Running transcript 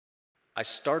I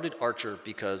started Archer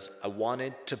because I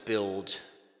wanted to build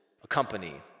a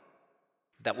company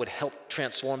that would help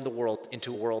transform the world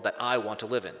into a world that I want to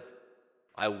live in.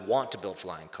 I want to build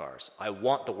flying cars. I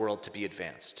want the world to be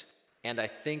advanced. And I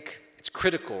think it's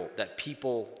critical that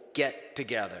people get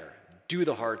together, do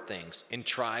the hard things, and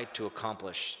try to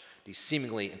accomplish these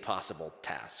seemingly impossible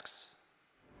tasks.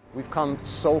 We've come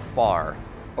so far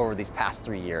over these past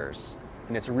 3 years,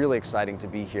 and it's really exciting to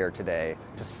be here today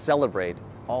to celebrate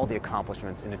all the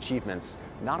accomplishments and achievements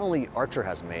not only Archer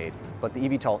has made, but the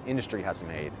eVTOL industry has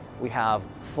made. We have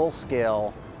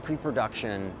full-scale,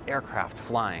 pre-production aircraft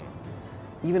flying.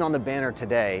 Even on the banner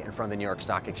today in front of the New York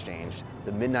Stock Exchange,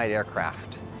 the Midnight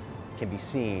aircraft can be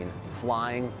seen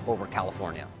flying over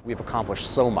California. We've accomplished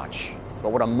so much,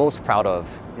 but what I'm most proud of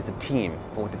is the team,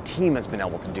 and what the team has been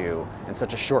able to do in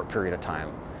such a short period of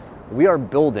time. We are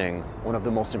building one of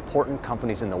the most important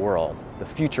companies in the world, the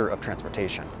future of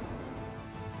transportation.